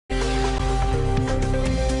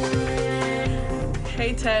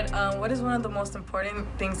Hey Ted, what is one of the most important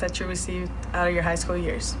things that you received out of your high school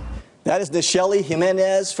years? That is Nishelli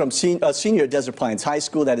Jimenez from senior at Desert Pines High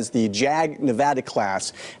School. That is the JAG Nevada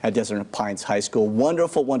class at Desert Pines High School.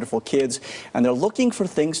 Wonderful, wonderful kids. And they're looking for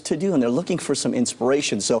things to do, and they're looking for some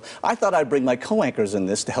inspiration. So I thought I'd bring my co-anchors in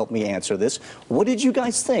this to help me answer this. What did you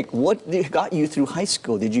guys think? What got you through high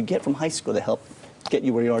school? Did you get from high school to help get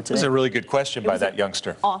you where you are today? This is a really good question by that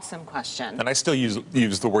youngster. Awesome question. And I still use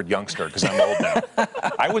the word youngster because I'm old now.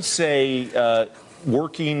 I would say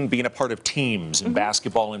working, being a part of teams in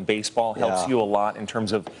basketball and baseball helps you a lot in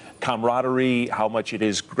terms of camaraderie, how much it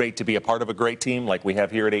is great to be a part of a great team like we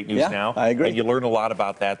have here at 8 News now. I agree. And you learn a lot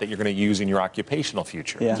about that you're going to use in your occupational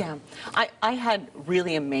future. Yeah. I had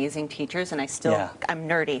really amazing teachers, and I still, I'm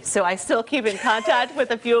nerdy, so I still keep in contact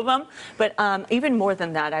with a few of them. But even more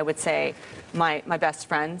than that, I would say my best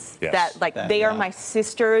friends. They are my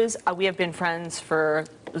sisters. We have been friends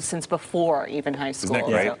since before even high school. Isn't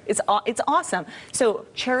that great? So it's awesome. So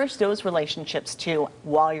cherish those relationships too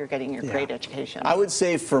while you're getting your great education. I would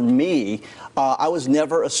say for me, I was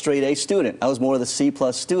never a straight A student. I was more of the C+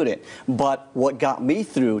 student. But what got me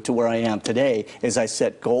through to where I am today is I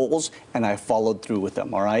set goals and I followed through with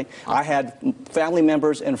them, all right? Awesome. I had family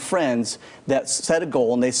members and friends that set a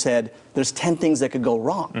goal and they said, there's 10 things that could go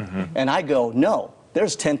wrong. And I go, no.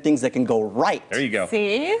 There's 10 things that can go right. There you go.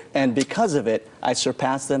 See? And because of it, I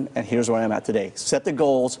surpassed them, and here's where I'm at today. Set the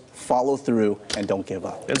goals, follow through, and don't give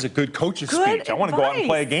up. That's a good coach's speech. I want to go out and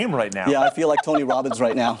play a game right now. Yeah, I feel like Tony Robbins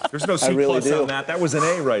right now. There's no C+ I really do. on that. That was an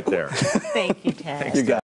A right there. Thank you, Ted. You got it.